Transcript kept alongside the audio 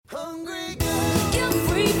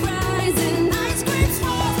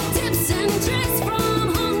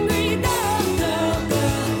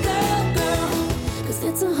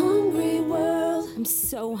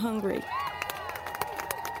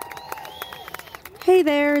Hey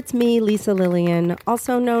there, it's me, Lisa Lillian,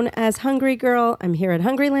 also known as Hungry Girl. I'm here at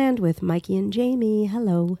Hungryland with Mikey and Jamie.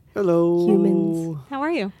 Hello. Hello. Humans. How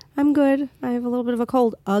are you? I'm good. I have a little bit of a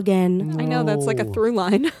cold again. I know, that's like a through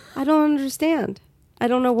line. I don't understand. I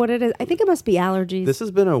don't know what it is. I think it must be allergies. This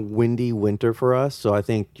has been a windy winter for us, so I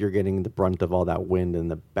think you're getting the brunt of all that wind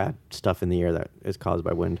and the bad stuff in the air that is caused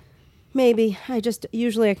by wind. Maybe.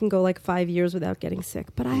 Usually I can go like 5 years without getting sick,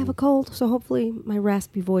 but I have a cold, so hopefully my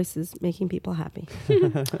raspy voice is making people happy.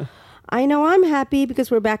 I know I'm happy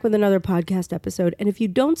because we're back with another podcast episode, and if you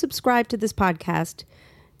don't subscribe to this podcast,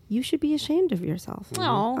 you should be ashamed of yourself.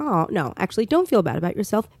 Oh, no. Actually, don't feel bad about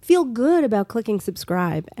yourself. Feel good about clicking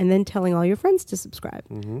subscribe and then telling all your friends to subscribe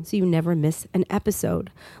so you never miss an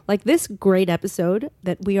episode. Like this great episode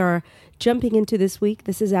that we are jumping into this week.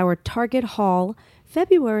 This is our Target Haul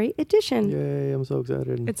February edition. Yay, I'm so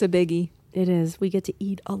excited. It's a biggie. It is. We get to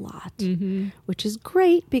eat a lot, which is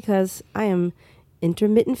great because I am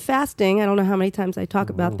intermittent fasting. I don't know how many times I talk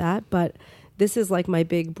about that, but this is like my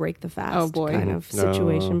big break the fast kind of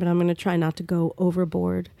situation. But I'm going to try not to go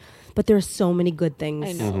overboard. But there are so many good things.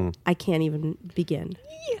 I know. I can't even begin.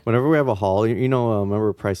 Whenever we have a haul,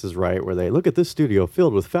 remember Price is Right, where they look at this studio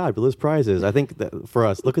filled with fabulous prizes. I think that for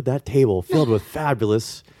us, look at that table filled with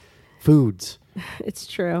fabulous foods. It's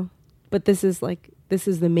true. But this is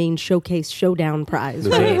the main showcase showdown prize,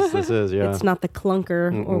 right? This is, yeah. It's not the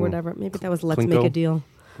clunker or whatever. Maybe that was Let's Klinko? Make a Deal.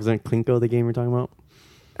 Wasn't Klinko the game you're talking about?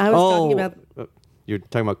 I was talking about... You're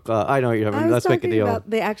talking about, I know what you're having. Let's Make a Deal. About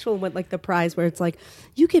the actual one, like the prize where it's like,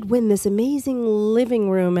 you could win this amazing living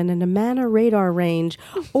room and an Amana radar range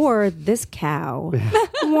or this cow.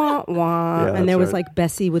 Wah, wah. Yeah, and there was right. like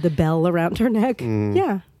Bessie with a bell around her neck.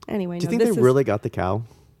 Yeah. Anyway. Do you think they really got the cow?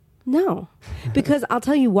 No, because I'll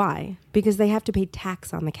tell you why. Because they have to pay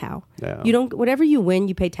tax on the cow. Yeah. You don't. Whatever you win,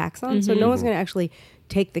 you pay tax on. So no one's going to actually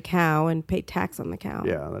take the cow and pay tax on the cow.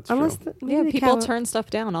 Yeah, that's Unless true. People turn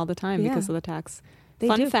stuff down all the time because of the tax. They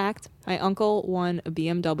Fun do. fact, my uncle won a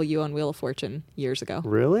BMW on Wheel of Fortune years ago.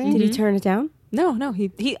 Really? Did he turn it down? No,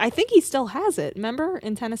 he I think he still has it. Remember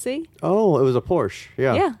in Tennessee? Oh, it was a Porsche.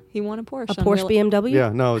 Yeah. Yeah, he won a Porsche. A Porsche BMW? Yeah,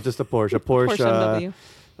 no, just a Porsche. A Porsche. BMW.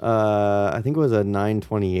 I think it was a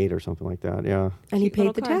 928 or something like that. Yeah. And he Cute paid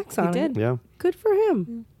little the car. tax on He it. did. Yeah. Good for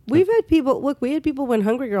him. We had people win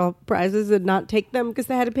Hungry Girl prizes and not take them because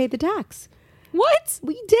they had to pay the tax. What?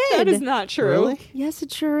 We did. That is not true. Really? Yes, it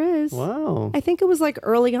sure is. Wow. I think it was like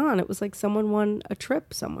early on. It was like someone won a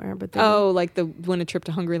trip somewhere, but they Like the win a trip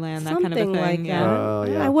to Hungryland, that kind of a thing. something like yeah. that. Oh,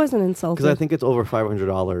 yeah. I wasn't insulted. Because I think it's over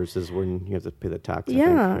 $500 is when you have to pay the tax. I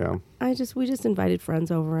Yeah. think. We just invited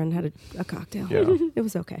friends over and had a cocktail. Yeah. It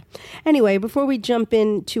was okay. Anyway, before we jump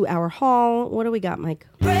into our haul, what do we got, Mike?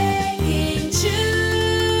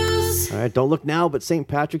 All right, don't look now, but St.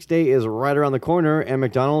 Patrick's Day is right around the corner, and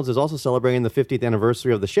McDonald's is also celebrating the 50th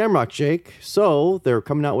anniversary of the Shamrock Shake. So they're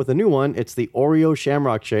coming out with a new one. It's the Oreo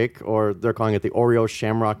Shamrock Shake, or they're calling it the Oreo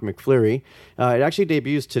Shamrock McFlurry. It actually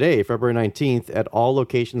debuts today, February 19th, at all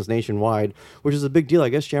locations nationwide, which is a big deal. I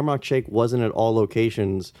guess Shamrock Shake wasn't at all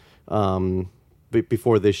locations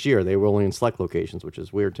before this year. They were only in select locations, which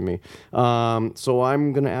is weird to me. So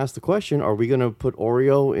I'm going to ask the question, are we going to put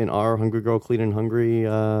Oreo in our Hungry Girl Clean and Hungry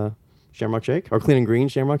Shamrock Shake? Or Clean and Green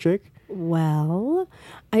Shamrock Shake? Well,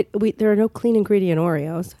 there are no clean ingredient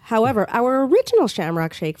Oreos. However, our original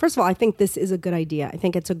Shamrock Shake, first of all, I think this is a good idea. I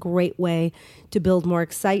think it's a great way to build more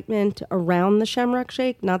excitement around the Shamrock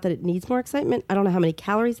Shake. Not that it needs more excitement. I don't know how many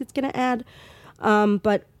calories it's going to add.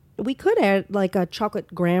 But we could add like a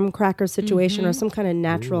chocolate graham cracker situation or some kind of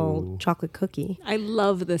natural chocolate cookie. I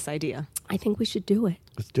love this idea. I think we should do it.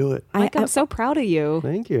 Let's do it. Mike, I'm so proud of you.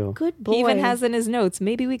 Thank you. Good boy. He even has in his notes,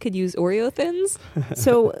 maybe we could use Oreo Thins.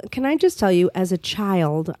 So can I just tell you, as a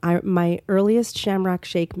child, my earliest Shamrock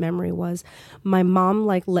Shake memory was my mom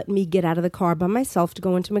let me get out of the car by myself to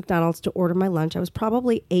go into McDonald's to order my lunch. I was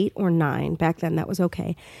probably 8 or 9. Back then, that was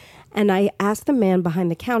okay. And I asked the man behind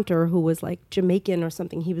the counter, who was like Jamaican or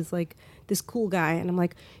something. He was like this cool guy. And I'm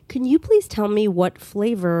like, can you please tell me what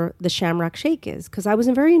flavor the Shamrock Shake is? Because I was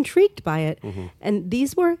very intrigued by it. And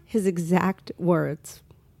these were his exact words.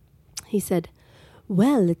 He said,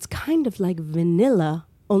 well, it's kind of like vanilla,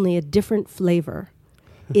 only a different flavor.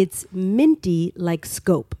 It's minty like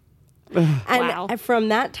Scope. And from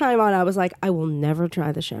that time on, I was like, I will never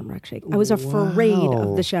try the Shamrock Shake. I was afraid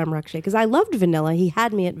of the Shamrock Shake because I loved vanilla. He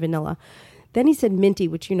had me at vanilla. Then he said minty,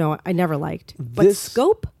 which, I never liked. But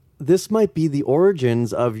Scope? This might be the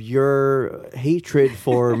origins of your hatred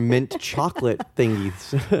for mint chocolate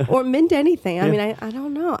thingies. Or mint anything. I mean, I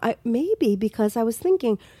don't know. Maybe because I was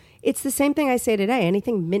thinking, it's the same thing I say today.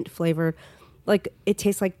 Anything mint flavored, like it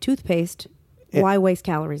tastes like toothpaste. Why waste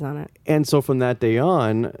calories on it? And so from that day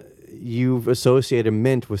on, you've associated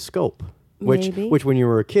mint with Scope. Maybe. Which when you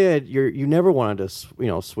were a kid, you never wanted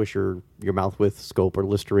to swish your mouth with Scope or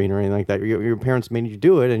Listerine or anything like that. Your parents made you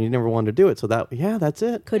do it, and you never wanted to do it. So that's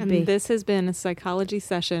it. Could And be. this has been a psychology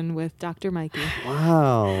session with Dr. Mikey.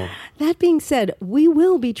 Wow. That being said, we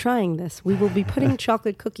will be trying this. We will be putting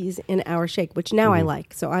chocolate cookies in our shake, which now I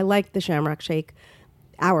like. So I like the Shamrock Shake,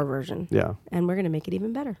 our version. Yeah. And we're going to make it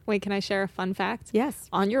even better. Wait, can I share a fun fact? Yes.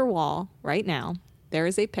 On your wall right now, there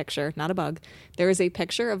is a picture, not a bug. There is a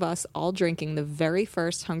picture of us all drinking the very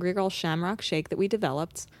first Hungry Girl Shamrock Shake that we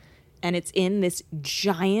developed. And it's in this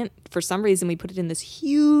giant, for some reason, we put it in this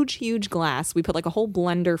huge, huge glass. We put like a whole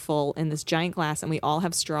blender full in this giant glass, and we all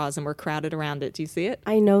have straws, and we're crowded around it. Do you see it?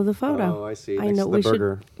 I know the photo. Oh, I see. I Next know. to the We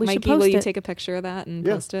burger. should. We should Mikey, post will you it. take a picture of that and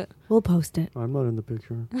Yeah. post it? We'll post it. I'm not in the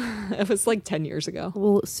picture. It was like 10 years ago.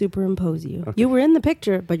 We'll superimpose you. You were in the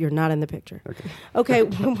picture, but you're not in the picture. Okay,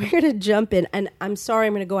 we're going to jump in. And I'm sorry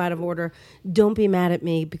I'm going to go out of order. Don't be mad at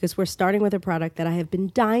me because we're starting with a product that I have been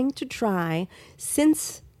dying to try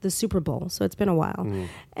since the Super Bowl. So it's been a while.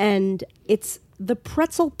 And it's the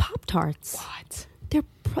pretzel Pop-Tarts. What?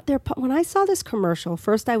 When I saw this commercial,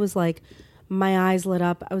 first I was like, my eyes lit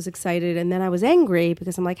up. I was excited. And then I was angry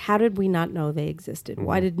because I'm like, how did we not know they existed?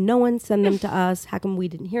 Why did no one send them to us? How come we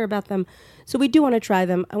didn't hear about them? So we do want to try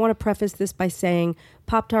them. I want to preface this by saying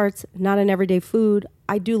Pop-Tarts, not an everyday food.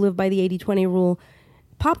 I do live by the 80-20 rule.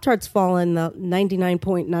 Pop-Tarts fall in the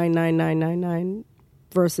 99.99999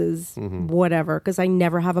 versus whatever because I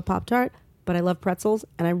never have a Pop-Tart, but I love pretzels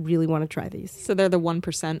and I really want to try these. So they're the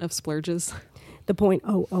 1% of splurges. The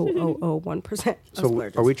 0.00001% So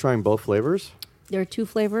splurges. are we trying both flavors? There are two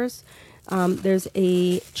flavors. There's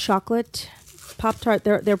a chocolate Pop-Tart.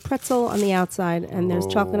 They're pretzel on the outside, and there's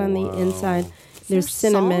chocolate on the inside. There's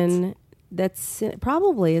there cinnamon. That's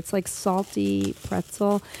probably, it's like salty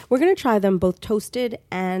pretzel. We're going to try them both toasted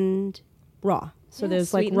and raw. So Yeah,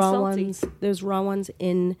 there's like sweet and raw salty. ones. There's raw ones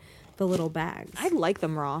in the little bags. I like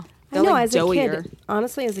them raw. I They're know, like as a doughier. kid,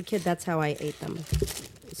 honestly, as a kid, that's how I ate them.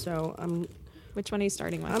 So Which one are you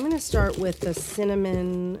starting with? I'm going to start with the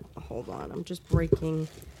cinnamon. Hold on, I'm just breaking.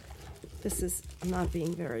 I'm not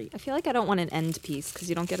being very. I feel like I don't want an end piece because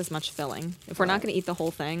you don't get as much filling. If we're not going to eat the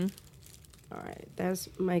whole thing, All right, that's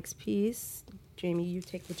Mike's piece. Jamie, you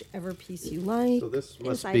take whichever piece you like. So this must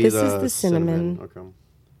Inside. be This the is the cinnamon. Okay.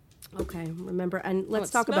 Okay, remember, and let's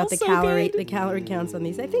it talk about the smells so good. calorie counts on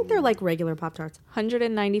these. I think they're like regular Pop-Tarts.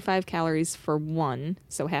 195 calories for one,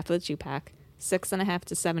 so half of the 2-pack. 6.5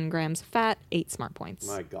 to 7 grams of fat, 8 smart points.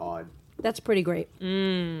 My God. That's pretty great.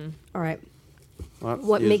 All right,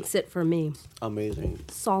 what is makes it for me? amazing?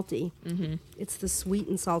 Salty. Mm-hmm. It's the sweet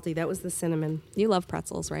and salty. That was the cinnamon. You love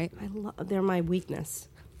pretzels, right? They're my weakness.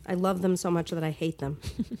 I love them so much that I hate them.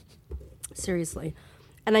 Seriously.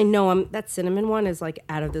 And I know that cinnamon one is like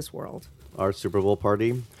out of this world. Our Super Bowl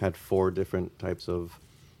party had 4 different types of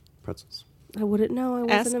pretzels. I wouldn't know. I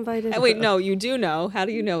wasn't invited. Wait, no, you do know. How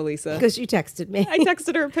do you know, Lisa? Because you texted me. I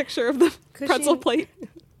texted her a picture of the 'Cause pretzel she- plate.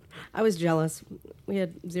 I was jealous. We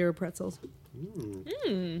had 0 pretzels.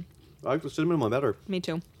 I like the cinnamon one better. Me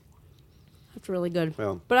too. That's really good.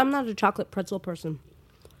 Yeah. But I'm not a chocolate pretzel person.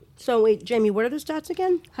 So wait, Jamie, what are the stats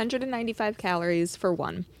again? 195 calories for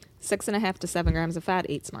one. 6.5 to 7 grams of fat,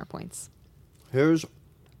 8 smart points.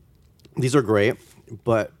 These are great,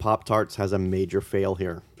 but Pop-Tarts has a major fail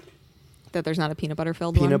here. That there's not a peanut butter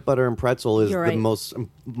filled one. Peanut butter and pretzel is You're the right. most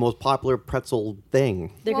popular pretzel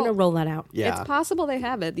thing. They're Well, going to roll that out. Yeah. It's possible they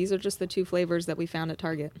have it. These are just the 2 flavors that we found at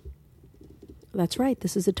Target. That's right.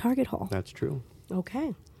 This is a Target haul. That's true.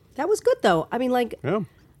 Okay. That was good, though. I mean, like, Yeah.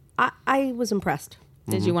 I was impressed.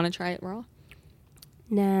 Did you want to try it raw?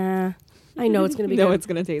 Nah. I know it's going to be know good. it's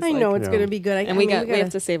gonna taste I like. know it's Yeah. going to be good. And we have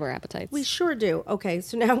to save our appetites. We sure do. Okay,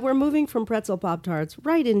 so now we're moving from pretzel Pop-Tarts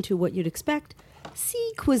right into what you'd expect.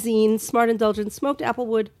 Sea cuisine, smart indulgence, smoked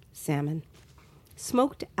applewood salmon.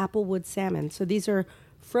 Smoked applewood salmon. So these are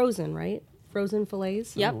frozen, right? Frozen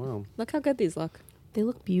fillets. Yep. wow. Look how good these look. They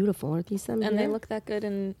look beautiful. Aren't these them? And they here? look that good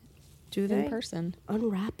in Do they? person.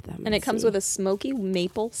 Unwrap them. And it comes with a smoky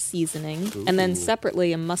maple seasoning and then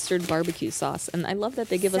separately a mustard barbecue sauce. And I love that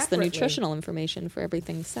they give us the Separately. nutritional information for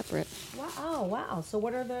everything separate. Wow. Oh, wow. So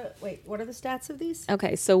what are the stats of these?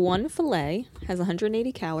 Okay, so one filet has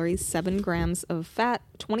 180 calories, 7 grams of fat,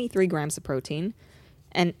 23 grams of protein.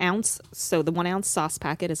 An ounce, so the 1 ounce sauce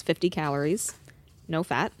packet is 50 calories, no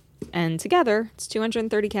fat. And together, it's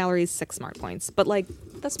 230 calories, 6 smart points. But like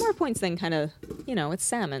the smart points thing kind of, it's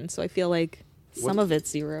salmon. So I feel like some What- of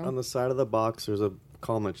it's 0. On the side of the box, there's a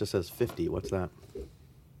column that just says 50. What's that?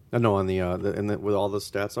 No, on the where all the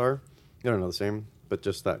stats are. You don't know the same. but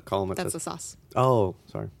just that column that That's says. the sauce. Oh,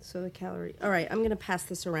 sorry. So the calorie. All right, I'm going to pass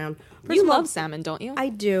this around. First You of all, love salmon, don't you? I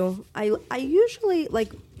do. I usually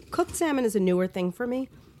like cooked salmon is a newer thing for me.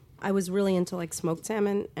 I was really into like smoked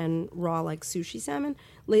salmon and raw like sushi salmon.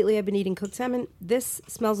 Lately, I've been eating cooked salmon. This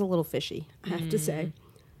smells a little fishy, I have to say.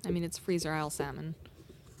 I mean, it's freezer aisle salmon.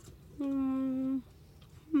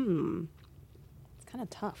 It's kind of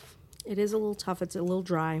tough. It is a little tough. It's a little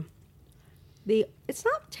dry. It's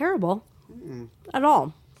not terrible at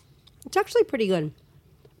all. It's actually pretty good.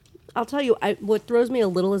 I'll tell you, what throws me a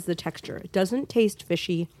little is the texture. It doesn't taste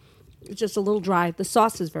fishy. It's just a little dry. The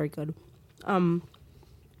sauce is very good.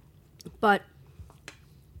 But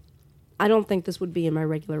I don't think this would be in my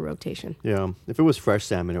regular rotation. Yeah. If it was fresh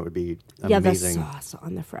salmon, it would be Yeah, the amazing. sauce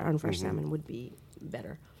on the on fresh salmon would be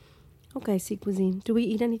better. Okay, Sea Cuisine. Do we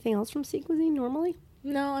eat anything else from Sea Cuisine normally?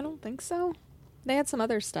 No, I don't think so. They had some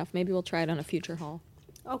other stuff. Maybe we'll try it on a future haul.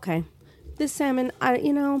 Okay. This salmon,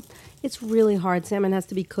 it's really hard. Salmon has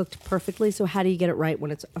to be cooked perfectly, so how do you get it right when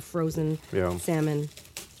it's a frozen Yeah. salmon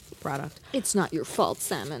product? It's not your fault,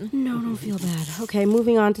 salmon. No, don't feel bad. Okay,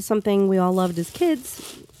 moving on to something we all loved as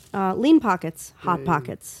kids. Lean Pockets, Hot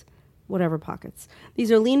Pockets, whatever pockets.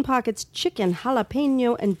 These are Lean Pockets chicken,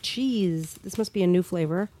 jalapeno, and cheese. This must be a new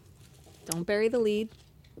flavor. Don't bury the lead.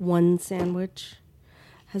 One sandwich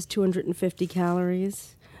has 250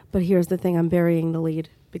 calories. But here's the thing, I'm burying the lead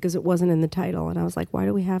because it wasn't in the title. And I was like, why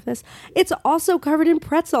do we have this? It's also covered in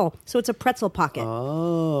pretzel. So it's a pretzel pocket.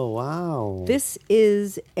 Oh, wow. This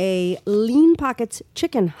is a Lean Pockets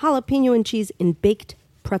chicken, jalapeno, and cheese in baked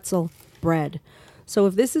pretzel bread. So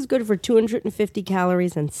if this is good for 250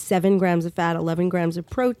 calories and 7 grams of fat, 11 grams of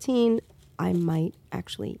protein, I might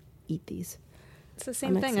actually eat these. It's the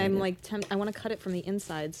same I'm thing. I'm excited. like, I want to cut it from the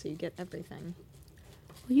inside so you get everything.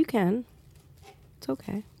 Well, you can. It's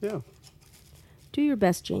okay. Yeah. Do your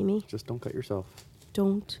best, Jamie. Just don't cut yourself.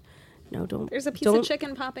 Don't. There's a piece don't- of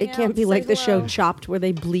chicken popping out. It can't be Say like the show hello. Chopped where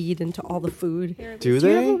they bleed into all the food. Here it Do is. Do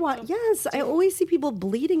you they? ever watch? Yes, I always see people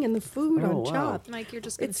bleeding in the food Oh, on wow. Chopped. Mike, you're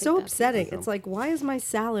just going to It's so upsetting. It's like, why is my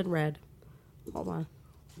salad red? Hold on.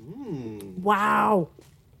 Wow.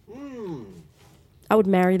 I would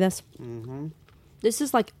marry this. This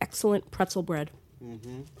is like excellent pretzel bread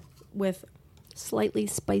with slightly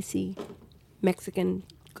spicy Mexican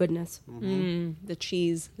goodness. The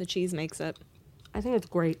cheese. The cheese makes it. I think it's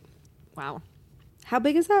great. Wow. How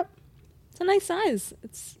big is that? It's a nice size.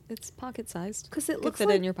 It's pocket sized. 'Cause it Could looks fit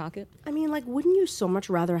like- in your pocket. I mean, like, wouldn't you so much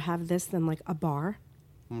rather have this than like a bar?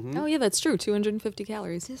 Oh yeah, that's true. 250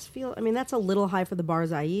 calories, That's a little high for the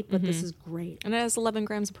bars I eat, but this is great. and it has 11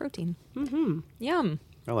 grams of protein. Yum.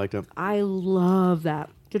 I liked it. I love that.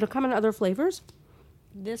 Did it come in other flavors?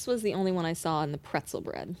 This was the only one I saw in the pretzel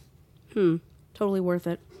bread. Totally worth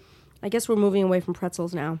it. I guess we're moving away from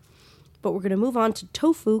pretzels now. But we're going to move on to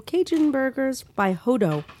tofu Cajun burgers by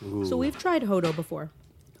Hodo. So we've tried Hodo before.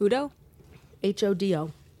 Hudo?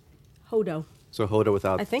 Hodo. Hodo. So Hoda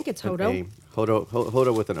without. I think it's an Hodo. A.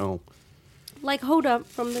 Hoda with an O. Like Hoda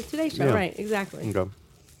from the Today Show. Yeah. Right, exactly. Okay.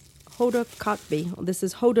 Hoda Kotbi. This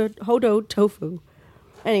is Hodo tofu.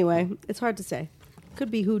 Anyway, it's hard to say.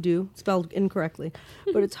 Could be hoodoo, spelled incorrectly.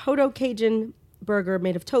 But it's Hodo Cajun burger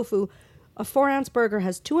made of tofu. A 4-ounce burger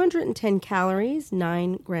has 210 calories,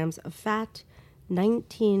 9 grams of fat,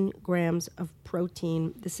 19 grams of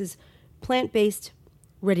protein. This is plant-based,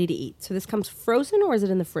 ready to eat. So this comes frozen, or is it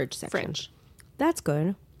in the fridge section? Fridge. That's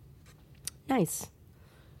good. Nice.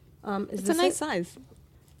 It's a nice size.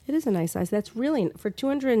 It is a nice size. That's really, for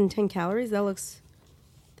 210 calories, that looks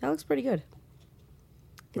pretty good.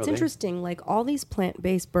 It's Really? interesting, like all these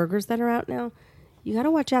plant-based burgers that are out now, you got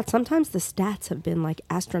to watch out. Sometimes the stats have been like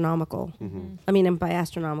astronomical. I mean, and by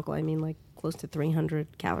astronomical, I mean like close to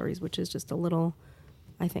 300 calories, which is just a little,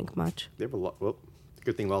 I think, much. They have a lot. Well,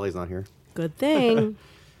 good thing Wally's not here. Good thing.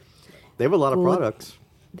 They have a lot of Well, products.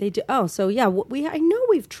 They do. Oh, so yeah, I know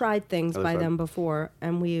we've tried things Oh, by that's right. them before,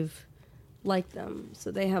 and we've liked them.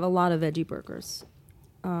 So they have a lot of veggie burgers.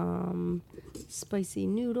 Spicy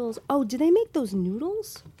noodles. Oh, do they make those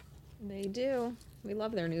noodles? They do. We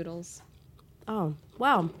love their noodles. Oh,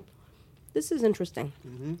 wow. This is interesting.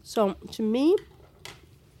 So to me,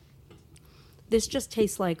 this just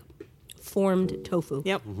tastes like formed tofu.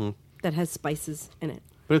 Yep. That has spices in it.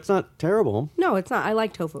 But it's not terrible. No, it's not. I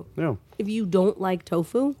like tofu. No. If you don't like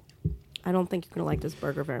tofu, I don't think you're going to like this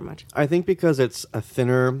burger very much. I think because it's a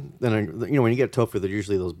thinner than when you get tofu, they're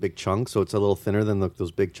usually those big chunks, so it's a little thinner than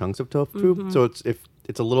those big chunks of tofu. So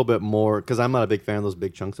it's a little bit more, because I'm not a big fan of those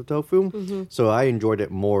big chunks of tofu. So I enjoyed it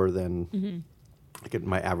more than like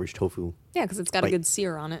my average tofu. Yeah, because it's got a Like- good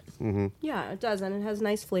sear on it. Yeah, it does, and it has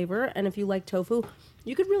nice flavor. And if you like tofu,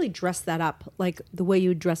 You could really dress that up like the way you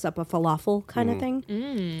would dress up a falafel kind of thing.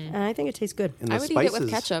 And I think it tastes good. And I the would eat it with spices-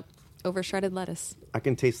 ketchup over shredded lettuce. I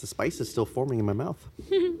can taste the spices still forming in my mouth.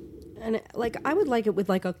 And I would like it with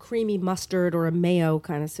like a creamy mustard or a mayo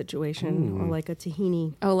kind of situation or like a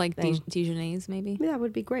tahini. Oh, like thing. Dijonnaise maybe? Yeah, that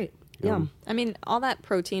would be great. Yum. I mean, all that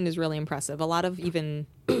protein is really impressive. A lot of even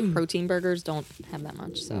protein burgers don't have that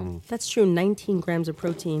much. So That's true. 19 grams of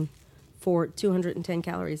protein for 210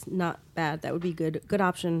 calories. Not bad. That would be good. Good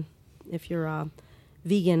option if you're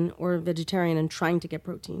vegan or vegetarian and trying to get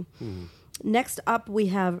protein. Next up, we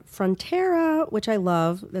have Frontera, which I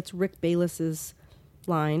love. That's Rick Bayless's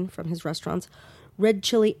line from his restaurants. Red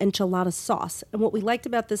chili enchilada sauce. And what we liked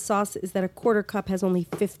about this sauce is that a quarter cup has only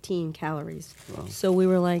 15 calories. Wow. So we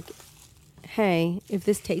were like, hey, if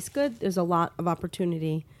this tastes good, there's a lot of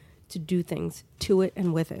opportunity to do things to it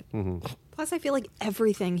and with it. plus, I feel like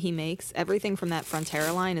everything he makes, everything from that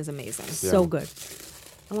Frontera line is amazing. So good.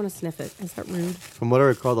 I want to sniff it. Is that rude? From what I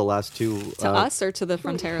recall, the last two To us or to the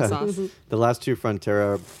Frontera sauce? the last two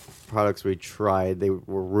Frontera products we tried, they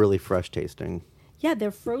were really fresh tasting. Yeah,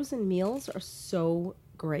 their frozen meals are so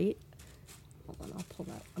great. Hold on, I'll pull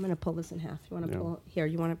that. I'm going to pull this in half. You want to Yeah. pull? Here,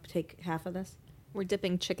 you want to take half of this? We're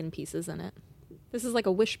dipping chicken pieces in it. This is like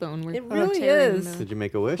a wishbone. We're It really tearing is. Did you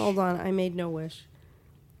make a wish? Hold on, I made no wish.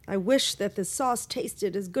 I wish that the sauce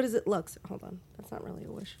tasted as good as it looks. Hold on, that's not really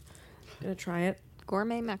a wish. I'm going to try it.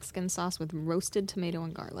 Gourmet Mexican sauce with roasted tomato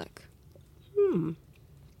and garlic.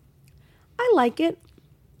 I like it.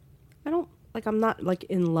 I don't, like, I'm not, like,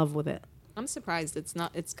 in love with it. I'm surprised it's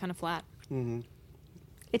not. It's kind of flat.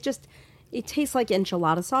 It just, it tastes like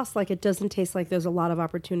enchilada sauce. Like, it doesn't taste like there's a lot of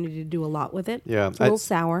opportunity to do a lot with it. Yeah, It's a little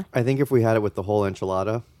sour. I think if we had it with the whole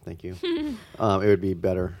enchilada, thank you, it would be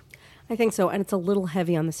better. I think so, and it's a little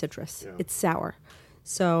heavy on the citrus. Yeah. It's sour.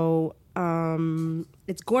 So,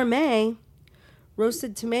 it's gourmet,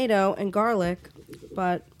 roasted tomato and garlic,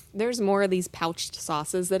 but There's more of these pouched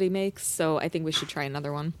sauces that he makes, so I think we should try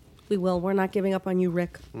another one. we will. We're not giving up on you,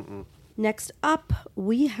 Rick. Next up,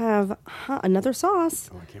 we have another sauce.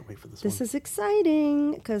 Oh, I can't wait for this This one. is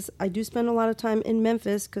exciting because I do spend a lot of time in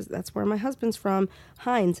Memphis because that's where my husband's from.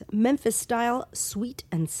 Heinz Memphis style sweet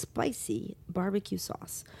and spicy barbecue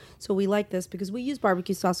sauce. So we like this because we use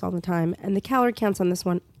barbecue sauce all the time, and the calorie counts on this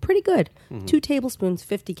one pretty good. 2 tablespoons,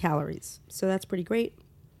 50 calories. So that's pretty great.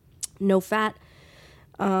 No fat,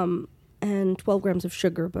 and 12 grams of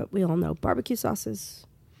sugar. But we all know barbecue sauce is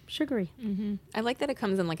sugary. I like that it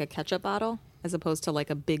comes in like a ketchup bottle as opposed to like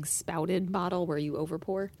a big spouted bottle where you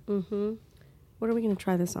overpour. What are we going to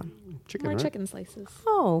try this on? Chicken, More right? chicken slices.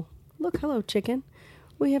 Oh, look, hello, chicken.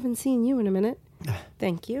 We haven't seen you in a minute.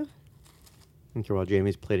 Thank you. Okay, while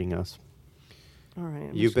Jamie's plating us. All right.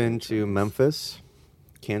 I'm You've just gonna been try to this. Memphis,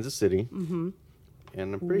 Kansas City, and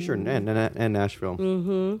I'm pretty sure and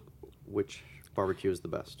Nashville. Which barbecue is the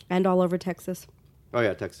best? And all over Texas. Oh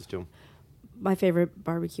yeah, Texas too. My favorite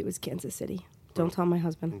barbecue is Kansas City. Don't tell my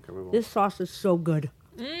husband. Okay, we won't. This sauce is so good.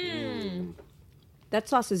 That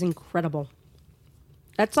sauce is incredible.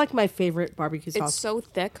 That's like my favorite barbecue sauce. It's so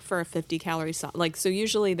thick for a 50 calorie sauce. Like, so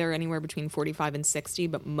usually they're anywhere between 45 and 60,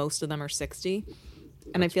 but most of them are 60.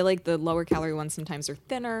 And I feel like the lower calorie ones sometimes are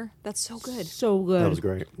thinner. That's so good. so good. That was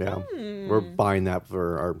great. Yeah, we're buying that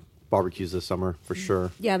for our barbecues this summer for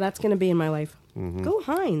sure. Yeah, that's going to be in my life. Go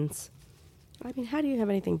Heinz. I mean, how do you have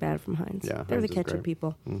anything bad from Heinz? Yeah, They're Heinz the is ketchup great.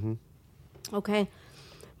 people. Okay.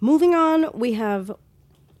 Moving on, we have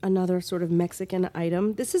another sort of Mexican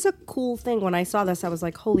item. This is a cool thing. When I saw this, I was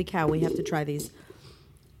like, holy cow, we have to try these.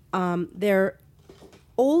 They're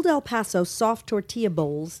Old El Paso soft tortilla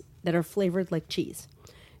bowls that are flavored like cheese.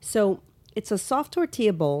 So it's a soft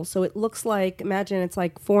tortilla bowl. So it looks like, imagine it's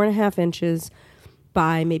like 4.5 inches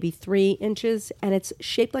by maybe 3 inches, and it's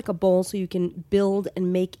shaped like a bowl so you can build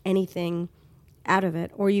and make anything out of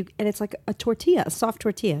it. And it's like a tortilla, a soft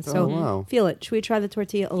tortilla. So wow. feel it. Should we try the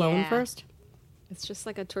tortilla alone Yeah. first? It's just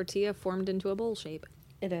like a tortilla formed into a bowl shape.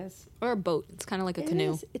 It is. Or a boat. It's kind of like a It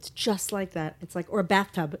canoe. is. It's just like that. It's like, or a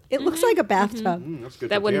bathtub. It looks like a bathtub. That's good.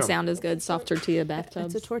 That wouldn't tortilla. sound as good. Soft tortilla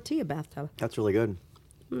bathtubs. It's a tortilla bathtub. That's really good.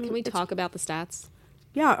 Can we talk about the stats?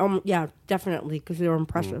 Yeah, definitely, because they were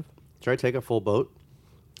impressive. Should I take a full boat?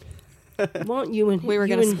 Won't you and We were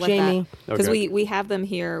you going to and split Jamie? that because Okay. we have them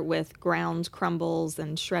here with ground crumbles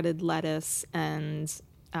and shredded lettuce and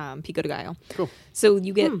pico de gallo. Cool. So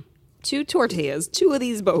you get 2 tortillas, 2 of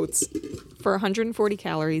these boats for 140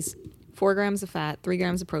 calories, 4 grams of fat, 3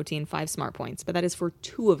 grams of protein, 5 smart points. But that is for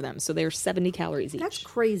 2 of them, so they're 70 calories each. That's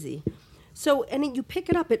crazy. So, and then you pick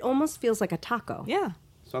it up, it almost feels like a taco. Yeah.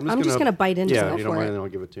 So I'm just gonna bite into Yeah, it. you Go don't for mind, it. then I'll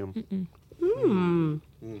give it to him.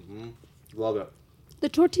 Love it. The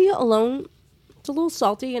tortilla alone It's a little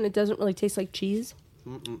salty and it doesn't really taste like cheese,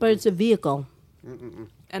 but it's a vehicle.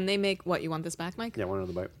 And they make what? You want this back, Mike? Yeah, one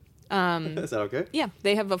other bite. Is that okay? Yeah,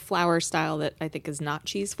 they have a flour style that I think is not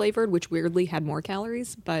cheese flavored, which weirdly had more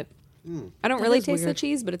calories, but I don't That really is taste the weird.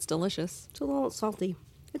 cheese, but it's delicious. It's a little salty.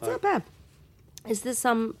 It's not bad. Is this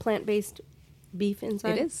some plant-based beef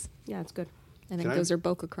inside? It is. Yeah, it's good. I think Can I- those are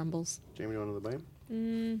Boca crumbles. Jamie, you want another bite?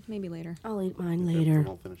 Maybe later. I'll eat mine later.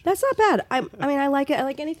 I'll finish it. That's not bad. I mean, I like it. I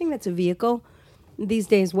like anything that's a vehicle these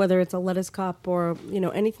days, whether it's a lettuce cup or,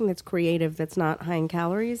 anything that's creative that's not high in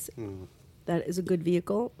calories. That is a good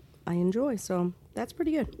vehicle. I enjoy. So that's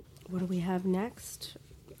pretty good. What do we have next?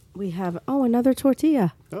 We have, another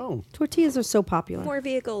tortilla. Oh, Tortillas are so popular. More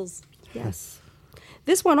vehicles. Yes.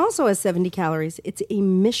 This one also has 70 calories. It's a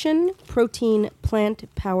Mission Protein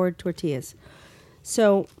plant-powered tortillas.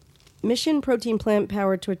 So, Mission Protein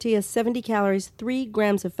plant-powered tortillas, 70 calories, 3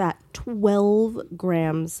 grams of fat, 12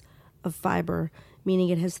 grams of fiber, meaning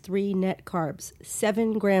it has 3 net carbs,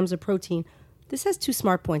 7 grams of protein. This has 2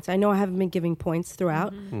 smart points. I know I haven't been giving points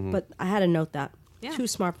throughout, but I had to note that. Yeah. 2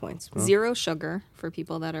 smart points. Zero sugar for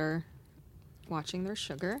people that are watching their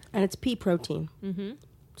sugar. And it's pea protein. Mm-hmm.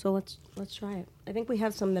 So let's try it. I think we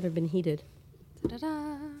have some that have been heated.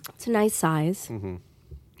 Ta-da! It's a nice size.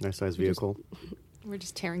 nice size vehicle. We're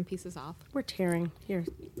just tearing pieces off. We're tearing. Here.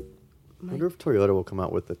 I wonder if Toyota will come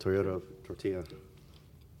out with the Toyota tortilla.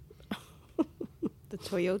 The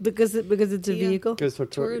Toyota. Because it's a Tortilla. vehicle? Because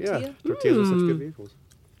Tortilla? tortillas are such good vehicles.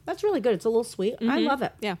 That's really good. It's a little sweet. I love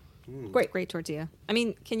it. Yeah. Great. Great tortilla. I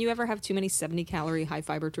mean, can you ever have too many 70-calorie,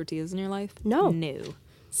 high-fiber tortillas in your life? No. No.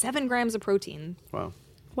 7 grams of protein. Wow.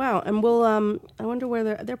 Wow. And we'll, I wonder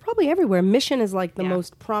where they're probably everywhere. Mission is like the Yeah.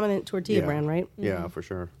 most prominent tortilla brand, right? Yeah, for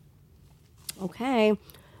sure. Okay.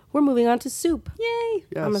 We're moving on to soup. Yay!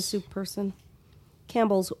 Yes. I'm a soup person.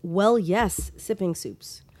 Campbell's Well Yes sipping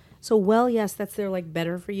soups. So Well Yes, that's their like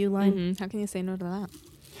better for you line. How can you say no to that?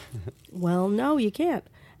 Well, no, you can't.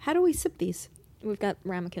 How do we sip these? We've got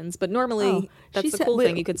ramekins, but normally Oh, she that's the said- cool wait.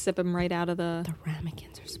 thing. You could sip them right out of the... The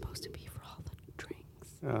ramekins are supposed to be for all the drinks.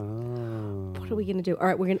 Oh. What are we gonna do? All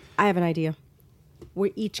right, I have an idea.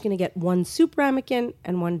 We're each gonna get 1 soup ramekin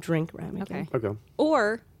and 1 drink ramekin. Okay. Okay.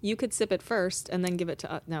 Or you could sip it first and then give it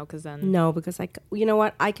to us. No, because then... No, because you know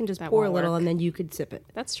what? I can just That pour a won't little work. and then you could sip it.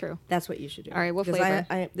 That's true. That's what you should do. All right, what Because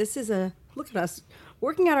flavor? this is look at us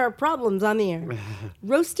working out our problems on the air.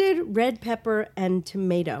 Roasted red pepper and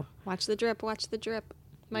tomato. Watch the drip. Watch the drip.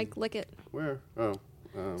 Mike, lick it. Where? Oh.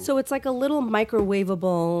 So it's like a little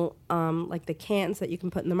microwavable, like the cans that you can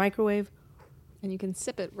put in the microwave. And you can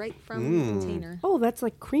sip it right from the container. Oh, that's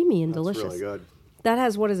like creamy and That's delicious. really good. That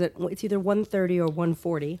has, what is it? It's either 130 or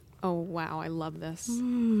 140. Oh, wow. I love this.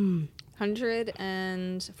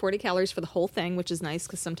 140 calories for the whole thing, which is nice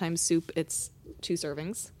because sometimes soup, it's 2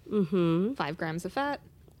 servings. 5 grams of fat,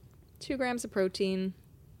 2 grams of protein.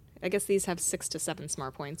 I guess these have 6 to 7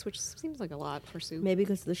 smart points, which seems like a lot for soup. Maybe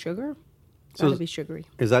because of the sugar? So Gotta is- be sugary.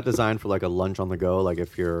 Is that designed for like a lunch on the go? Like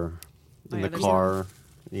if you're Oh, in yeah, the there's car,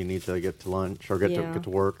 you need to get to lunch or get Yeah. to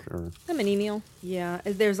work, or A mini meal. Yeah,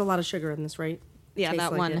 there's a lot of sugar in this, right? Yeah, Tastes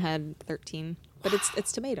that like one it. had 13. But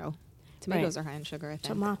it's tomato. Tomatoes are high in sugar, I think.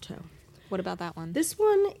 Tomato. What about that one? This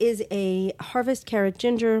one is a harvest carrot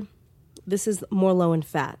ginger. This is more low in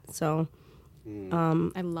fat. So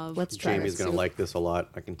I love let's try Jamie's this. gonna like this a lot.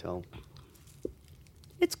 I can tell.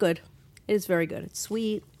 It's good. It is very good. It's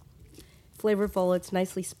sweet, flavorful. It's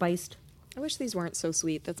nicely spiced. I wish these weren't so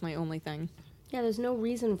sweet. That's my only thing. Yeah, there's no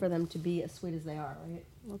reason for them to be as sweet as they are, right?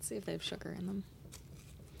 Let's see if they have sugar in them.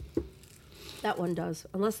 That one does,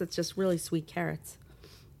 unless it's just really sweet carrots.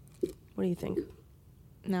 What do you think?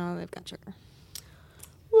 No, they've got sugar.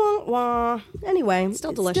 Wah, wah. Anyway,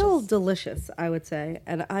 Still it's delicious. Still delicious, I would say.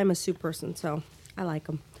 And I'm a soup person, so I like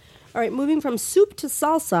them. All right, moving from soup to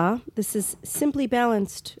salsa. This is Simply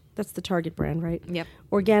Balanced. That's the Target brand, right? Yep.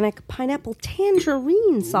 Organic pineapple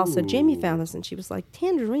tangerine salsa. Jamie found this and she was like,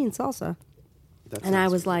 tangerine salsa. That And I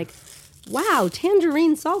sounds was like, wow,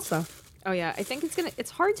 tangerine salsa. Oh yeah, I think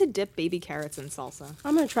it's hard to dip baby carrots in salsa.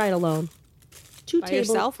 I'm going to try it alone. 2 By tables.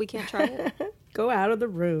 yourself, we can't try it. Go out of the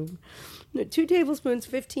room. No, 2 tablespoons,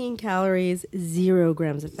 15 calories, 0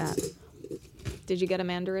 grams of fat. Did you get a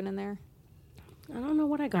mandarin in there? I don't know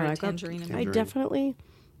what I got. Or a I got tangerine. I Tangerine. definitely,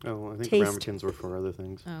 Oh, I think Taste. ramekins were for other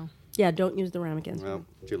things. Oh, yeah, don't use the ramekins. Well,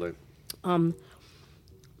 too late.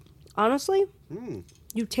 Honestly,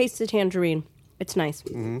 you taste the tangerine. It's nice.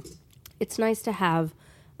 It's nice to have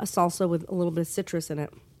a salsa with a little bit of citrus in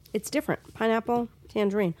it. It's different. Pineapple,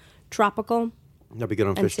 tangerine, tropical, That'd be good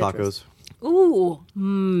on And fish citrus. tacos.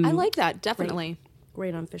 ooh, I like that definitely.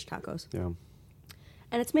 great on fish tacos. Yeah.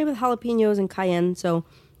 And it's made with jalapenos and cayenne, so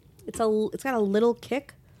It's got a little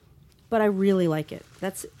kick, but I really like it.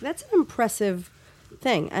 That's an impressive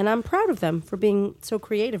thing, and I'm proud of them for being so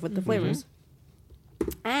creative with the flavors.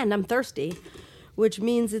 And I'm thirsty, which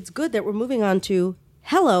means it's good that we're moving on to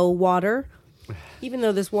Hello Water, even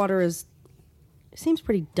though this water seems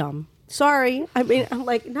pretty dumb. Sorry, I mean, I'm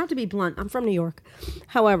like, not to be blunt, I'm from New York.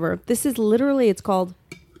 However, this is literally, it's called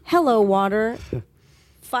Hello Water,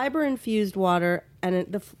 fiber-infused water,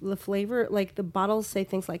 and the flavor, like the bottles say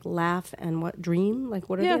things like laugh and what, dream? Like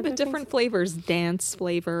what are Yeah, the but other different things? flavors. Dance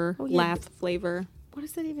flavor, Oh, yeah. laugh flavor. What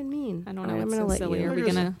does that even mean? I don't know, I'm it's gonna so let silly. you. Are we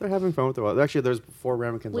gonna... They're having fun with the water. Actually, there's 4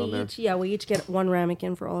 ramekins on there. We each get 1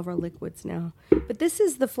 ramekin for all of our liquids now. But this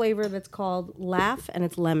is the flavor that's called Laugh, and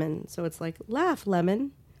it's lemon. So it's like Laugh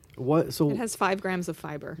Lemon. What? So It has 5 grams of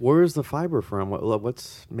fiber. where's the fiber from?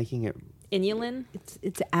 What's making it? Inulin.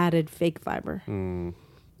 It's added fake fiber. Hmm.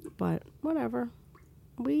 But whatever.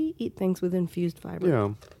 We eat things with infused fiber.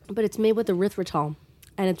 Yeah. But it's made with erythritol,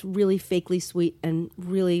 and it's really fakely sweet and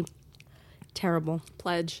really terrible.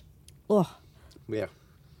 Pledge. Ugh. Yeah.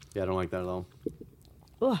 Yeah, I don't like that at all.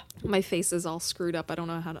 Ugh. My face is all screwed up. I don't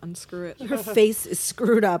know how to unscrew it. Her face is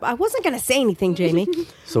screwed up. I wasn't going to say anything, Jamie.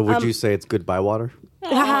 So would you say it's goodbye water?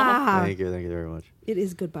 Ah, Thank you very much. it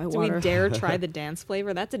is goodbye Do water. we dare try the dance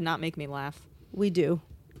flavor? That did not make me laugh. We do.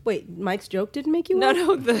 Wait, Mike's joke didn't make you No, laugh?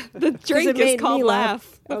 no, the drink it made is called me laugh.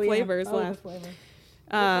 Laugh. The Oh, yeah. flavor is Oh, the Laugh. flavor.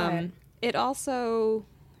 try it. It also,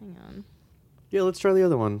 hang on. Yeah, let's try the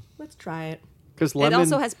other one. Let's try it. Because It lemon.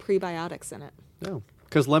 also has prebiotics in it. No.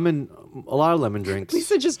 Because lemon, a lot of lemon drinks.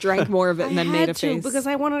 Lisa just drank more of it and I then had made a to face. because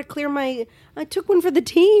I wanted to clear my. I took one for the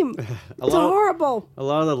team. It's lot of- horrible. A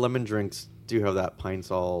lot of the lemon drinks do have that Pine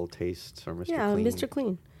Sol taste or Mr. Yeah, Clean. Mr.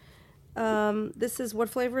 Clean. This is what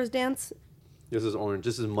flavor is dance? This is orange.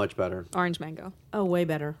 This is much better. Orange mango. Oh, way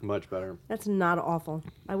better. Much better. That's not awful.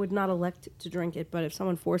 I would not elect to drink it, but if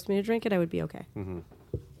someone forced me to drink it, I would be okay.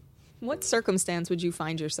 What circumstance would you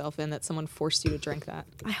find yourself in that someone forced you to drink that?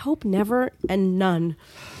 I hope never and none,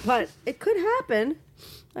 but it could happen.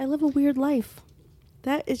 I live a weird life.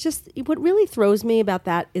 That is just what really throws me about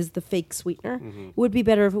that is the fake sweetener. It would be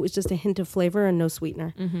better if it was just a hint of flavor and no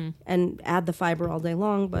sweetener, and add the fiber all day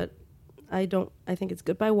long. But I don't. I think it's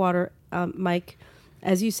goodbye water, Mike.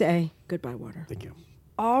 As you say, goodbye water. Thank you.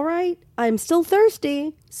 All right, I'm still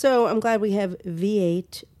thirsty, so I'm glad we have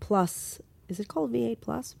V8 Plus. Is it called V8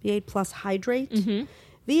 Plus? V8 Plus Hydrate.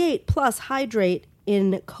 V8 Plus Hydrate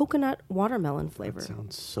in coconut watermelon flavor.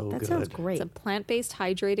 Sounds so That good. sounds great. It's a plant-based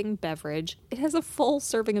hydrating beverage. It has a full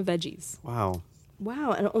serving of veggies. Wow.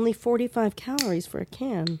 Wow, and only 45 calories for a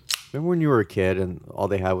can. Remember when you were a kid and all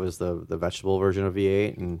they had was the vegetable version of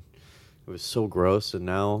V8 and it was so gross and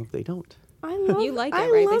now they don't? I love. You like it, I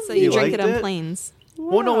right? They love say you You drink it liked on it? planes.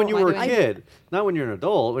 Well, no, when you Wow. were a I- kid. Not when you're an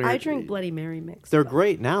adult. When I you're- drink Bloody Mary mix. They're though.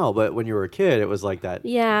 great now, but when you were a kid, it was like that.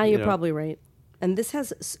 Yeah, you you're know. probably right. And this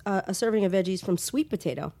has a serving of veggies from sweet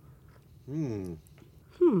potato.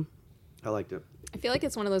 I liked it. I feel like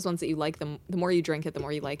it's one of those ones that you like. The more you drink it, the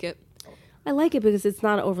more you like it. I like it because it's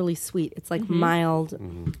not overly sweet. It's like mild.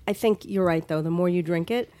 I think you're right, though. The more you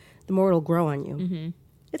drink it, the more it'll grow on you.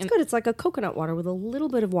 It's good. It's like a coconut water with a little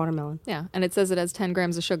bit of watermelon. Yeah, and it says it has 10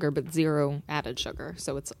 grams of sugar, but 0 added sugar.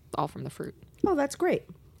 So it's all from the fruit. Oh, that's great.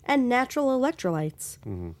 And natural electrolytes.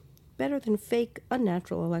 Better than fake,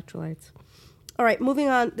 unnatural electrolytes. All right, moving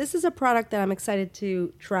on. This is a product that I'm excited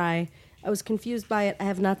to try. I was confused by it. I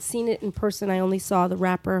have not seen it in person. I only saw the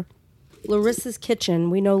wrapper. Larissa's Kitchen.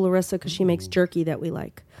 We know Larissa because she makes jerky that we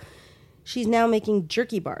like. She's now making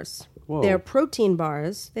jerky bars. Whoa. They're protein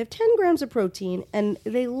bars. They have 10 grams of protein, and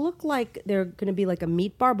they look like they're going to be like a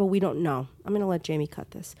meat bar, but we don't know. I'm going to let Jamie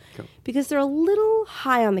cut this. Okay. Because they're a little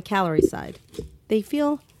high on the calorie side. They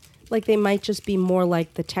feel like they might just be more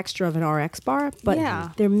like the texture of an RX bar, but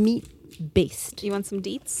Yeah. they're meat-based. You want some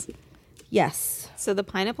deets? Yes. So the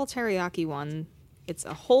pineapple teriyaki one, it's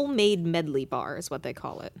a homemade medley bar is what they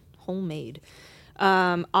call it. Homemade.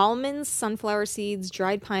 Almonds, sunflower seeds,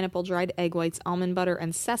 dried pineapple, dried egg whites, almond butter,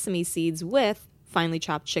 and sesame seeds with finely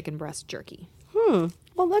chopped chicken breast jerky.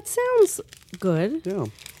 Well, that sounds good. Yeah.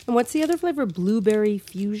 And what's the other flavor? Blueberry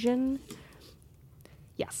fusion?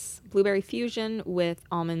 Yes. Blueberry fusion with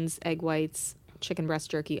almonds, egg whites, chicken breast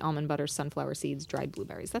jerky, almond butter, sunflower seeds, dried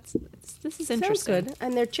blueberries. This is interesting. Sounds good.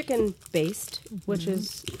 And they're chicken-based, which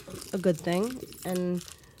is a good thing. And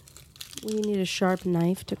we need a sharp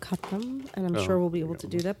knife to cut them, and I'm sure we'll be able to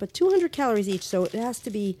do that. But 200 calories each, so it has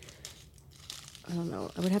to be, I don't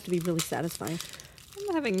know, it would have to be really satisfying.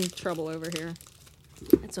 I'm having trouble over here.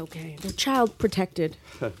 It's okay. They're child protected.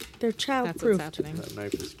 They're child That's what's proof. happening. That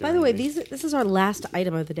knife is By the way, scaring me. this is our last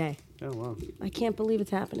item of the day. Oh, wow. I can't believe it's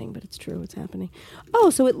happening, but it's true. It's happening. Oh,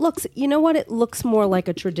 so it looks, you know what? It looks more like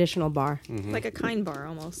a traditional bar. Like a kind bar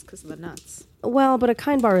almost because of the nuts. Well, but a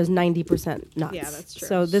kind bar is 90% nuts. Yeah, that's true.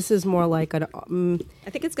 So this is more like a, I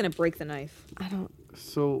think it's going to break the knife. I don't,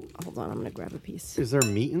 So, hold on, I'm going to grab a piece. is there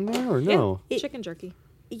meat in there or no? Chicken jerky.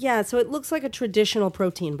 Yeah, so it looks like a traditional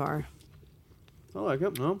protein bar. I like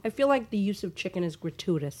it. No. I feel like the use of chicken is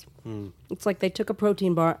gratuitous. It's like they took a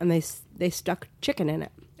protein bar and they stuck chicken in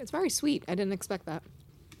it. It's very sweet. I didn't expect that.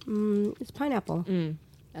 It's pineapple.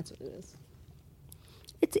 That's what it is.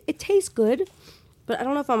 It tastes good, but I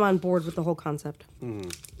don't know if I'm on board with the whole concept.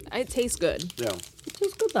 It tastes good. Yeah. It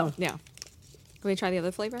tastes good though. Yeah. Can we try the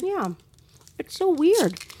other flavor? Yeah. It's so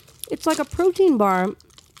weird. It's like a protein bar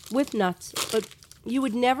with nuts, but you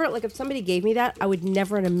would never, like if somebody gave me that, I would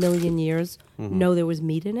never in a million years know there was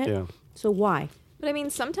meat in it. Yeah. So why? But I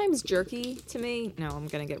mean, sometimes jerky to me, no, I'm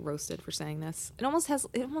going to get roasted for saying this. It almost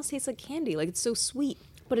tastes like candy. Like it's so sweet.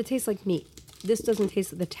 But it tastes like meat. This doesn't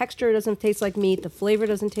taste, the texture doesn't taste like meat. The flavor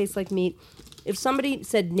doesn't taste like meat. If somebody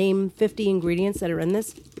said name 50 ingredients that are in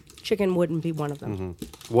this, chicken wouldn't be one of them.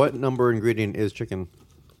 What number ingredient is chicken?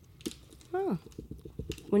 Oh.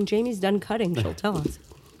 When Jamie's done cutting, she'll tell us.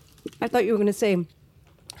 I thought you were going to say,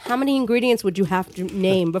 how many ingredients would you have to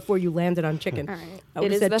name before you landed on chicken? All right. I would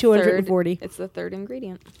It have is said the 240. It's the third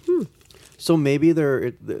ingredient. So maybe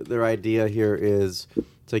their idea here is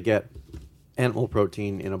to get animal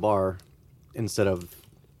protein in a bar instead of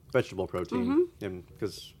vegetable protein, and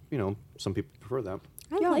because some people prefer that.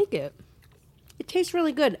 I Yeah. like it. It tastes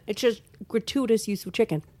really good. It's just gratuitous use of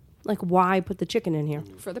chicken. Like, why put the chicken in here?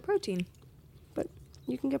 For the protein. But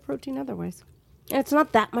you can get protein other ways. And it's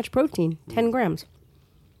not that much protein, 10 grams.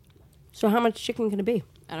 So how much chicken can it be?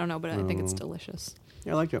 I don't know, but I think it's delicious.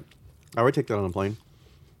 Yeah, I like it. I would take that on a plane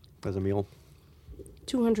as a meal.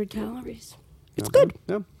 200 calories. It's Not good.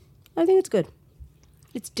 bad. Yeah. I think it's good.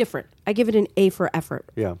 It's different. I give it an A for effort.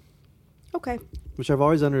 Yeah. Okay. Which I've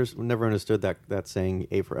always never understood that saying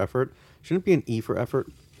A for effort. Shouldn't it be an E for effort?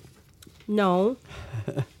 No.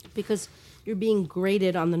 Because you're being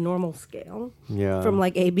graded on the normal scale. Yeah. From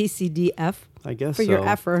like A, B, C, D, F. I guess For your so.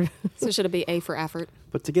 effort. So should it be A for effort?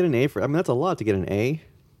 But to get an A that's a lot to get an A.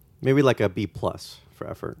 Maybe like a B plus for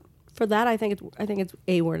effort. For that, I think it's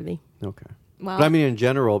A worthy. Okay. Well- but I mean in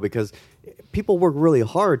general, because people work really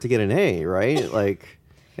hard to get an A, right? Like,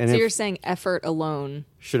 and So if you're saying effort alone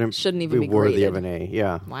shouldn't even be worthy graded. of an A.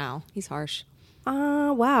 Yeah. Wow, he's harsh.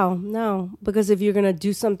 Wow. No. Because if you're going to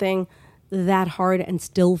do something that hard and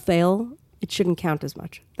still fail, it shouldn't count as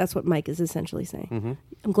much. That's what Mike is essentially saying.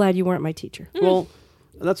 I'm glad you weren't my teacher. Well,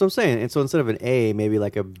 that's what I'm saying. And so instead of an A, maybe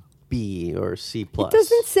like a B or C plus. It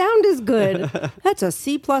doesn't sound as good. That's a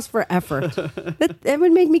C plus for effort. That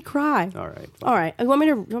would make me cry. All right. All right. You want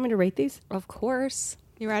me to rate these? Of course.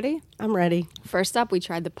 You ready? I'm ready. First up, we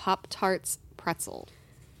tried the Pop-Tarts pretzel.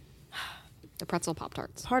 The pretzel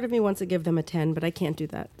Pop-Tarts. Part of me wants to give them a 10, but I can't do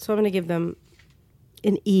that. So I'm going to give them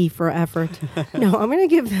an E for effort. No, I'm going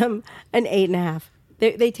to give them an 8.5.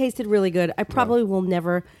 They tasted really good. I probably will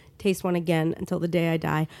never taste one again until the day I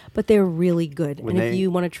die, but they're really good. When and if they-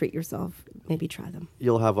 you want to treat yourself, maybe try them.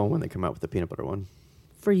 You'll have one when they come out with the peanut butter one.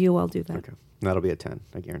 For you, I'll do that. Okay. That'll be a 10.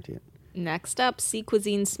 I guarantee it. Next up, Sea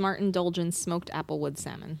Cuisine Smart Indulgence Smoked Applewood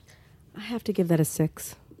Salmon. I have to give that a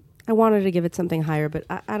 6. I wanted to give it something higher, but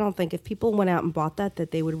I don't think if people went out and bought that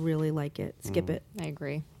they would really like it. Skip it. I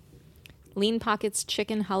agree. Lean Pockets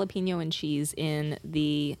Chicken Jalapeno and Cheese in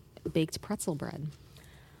the baked pretzel bread.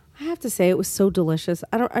 I have to say it was so delicious.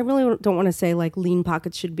 I really don't want to say like Lean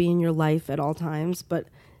Pockets should be in your life at all times, but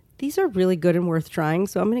these are really good and worth trying,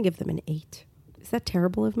 so I'm going to give them an 8. Is that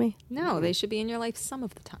terrible of me? No, they should be in your life some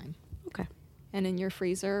of the time. Okay. And in your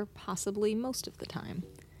freezer possibly most of the time.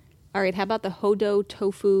 All right, how about the Hodo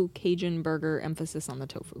Tofu Cajun Burger, emphasis on the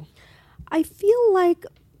tofu? I feel like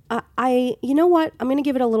you know what? I'm going to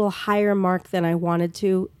give it a little higher mark than I wanted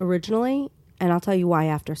to originally, and I'll tell you why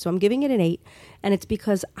after. So I'm giving it an 8, and it's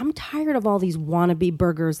because I'm tired of all these wannabe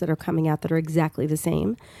burgers that are coming out that are exactly the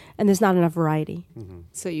same, and there's not enough variety.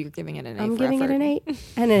 So you're giving it an 8 I'm for giving effort. it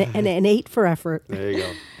an 8 and an 8 for effort. There you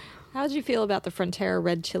go. How did you feel about the Frontera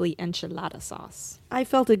Red Chili Enchilada Sauce? I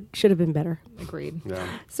felt it should have been better. Agreed. Yeah.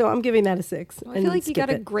 So I'm giving that a 6. Well, I feel like you skip got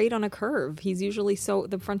a it. grade on a curve. He's usually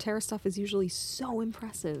the Frontera stuff is usually so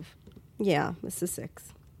impressive. Yeah, it's a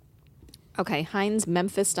 6. Okay, Heinz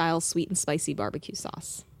Memphis style sweet and spicy barbecue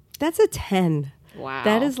sauce. That's a 10. Wow.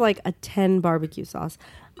 That is like a 10 barbecue sauce.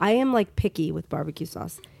 I am like picky with barbecue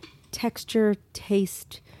sauce. Texture,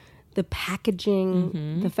 taste, the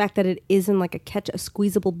packaging, the fact that it isn't like a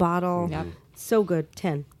squeezable bottle. Yep. So good.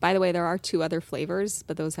 10. By the way, there are 2 other flavors,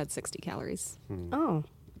 but those had 60 calories. Oh.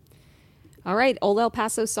 All right, Old El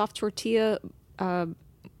Paso soft tortilla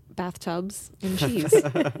bathtubs and cheese.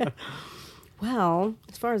 Well,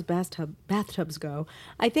 as far as bathtubs go,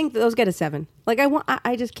 I think those get a 7. Like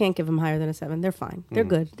I just can't give them higher than a 7. They're fine. They're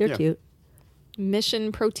good. They're Yeah. cute.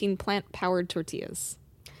 Mission protein plant powered tortillas.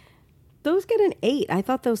 Those get an 8. I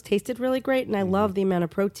thought those tasted really great, and I love the amount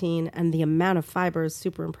of protein, and the amount of fiber is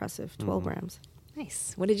super impressive. 12 grams.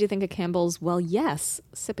 Nice. What did you think of Campbell's? Well, yes,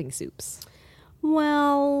 sipping soups.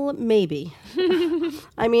 Well, maybe.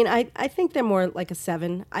 I mean, I think they're more like a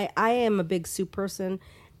 7. I am a big soup person,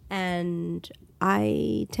 and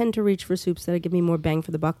I tend to reach for soups that give me more bang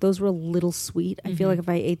for the buck. Those were a little sweet. I feel like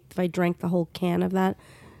if I drank the whole can of that,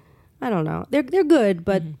 I don't know. They're good,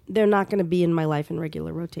 but they're not going to be in my life in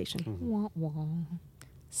regular rotation. Wah, wah.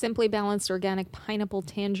 Simply Balanced organic pineapple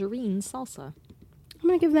tangerine salsa. I'm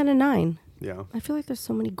going to give that a 9. Yeah. I feel like there's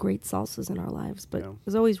so many great salsas in our lives, but Yeah.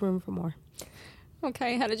 there's always room for more.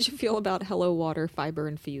 Okay, how did you feel about Hello Water fiber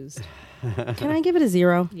infused? Can I give it a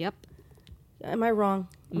 0? Yep. Am I wrong?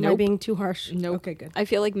 Am I Nope. being too harsh? Nope. Okay, good. I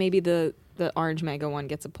feel like maybe the orange mango one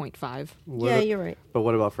gets a 0.5. Yeah, you're right. But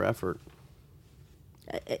what about for effort?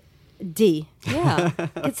 D. Yeah.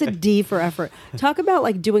 It's a D for effort. Talk about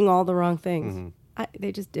like doing all the wrong things.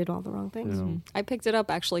 They just did all the wrong things. I picked it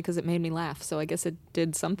up actually because it made me laugh. So I guess it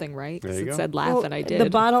did something right. 'Cause There you it go. said laugh Well, and I did. The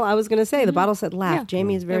bottle, I was going to say, the bottle said laugh. Yeah.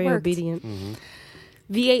 Jamie is very It worked. obedient.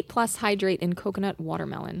 V8 Plus Hydrate in coconut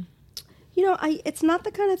watermelon. You know, it's not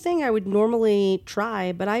the kind of thing I would normally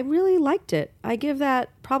try, but I really liked it. I give that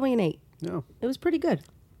probably an 8. No. It was pretty good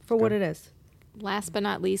for what it is. Last but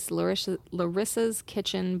not least, Larissa's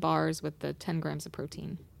Kitchen bars with the 10 grams of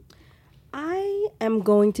protein. I am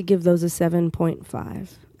going to give those a 7.5.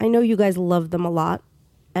 I know you guys love them a lot,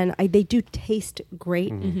 and they do taste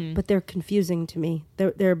great, but they're confusing to me.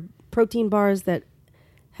 They're protein bars that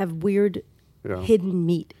have weird Yeah. hidden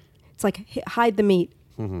meat. It's like hide the meat,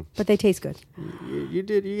 but they taste good. You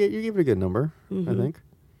did. You gave it a good number, I think.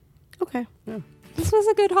 Okay. This was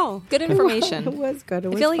a good haul. Good information. It was good. It I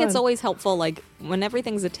was feel like it's fun. always helpful. Like when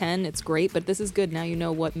everything's a 10, it's great, but this is good. Now you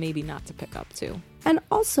know what maybe not to pick up too. And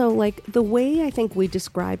also, like, the way I think we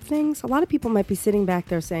describe things, a lot of people might be sitting back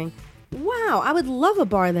there saying, wow, I would love a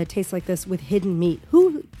bar that tastes like this with hidden meat.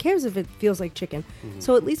 Who cares if it feels like chicken?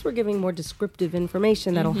 So at least we're giving more descriptive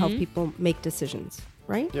information that'll help people make decisions,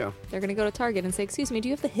 right? Yeah. They're going to go to Target and say, excuse me, do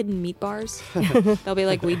you have the hidden meat bars? They'll be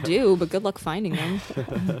like, we do, but good luck finding them.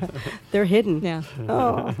 They're hidden. Yeah.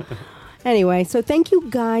 Oh. Anyway, so thank you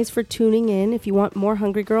guys for tuning in. If you want more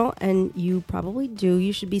Hungry Girl, and you probably do,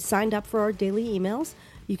 you should be signed up for our daily emails.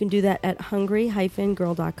 You can do that at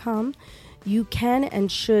hungry-girl.com. You can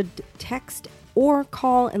and should text or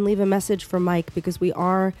call and leave a message for Mike because we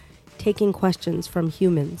are taking questions from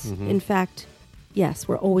humans. In fact, yes,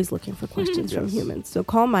 we're always looking for questions from Yes. humans. So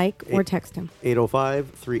call Mike or text him.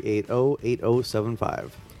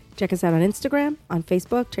 805-380-8075. Check us out on Instagram, on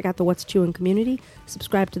Facebook. Check out the What's Chewing community.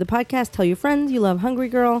 Subscribe to the podcast. Tell your friends you love Hungry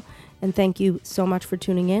Girl. And thank you so much for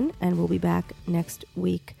tuning in. And we'll be back next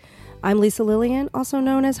week. I'm Lisa Lillian, also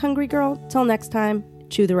known as Hungry Girl. Till next time,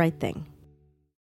 chew the right thing.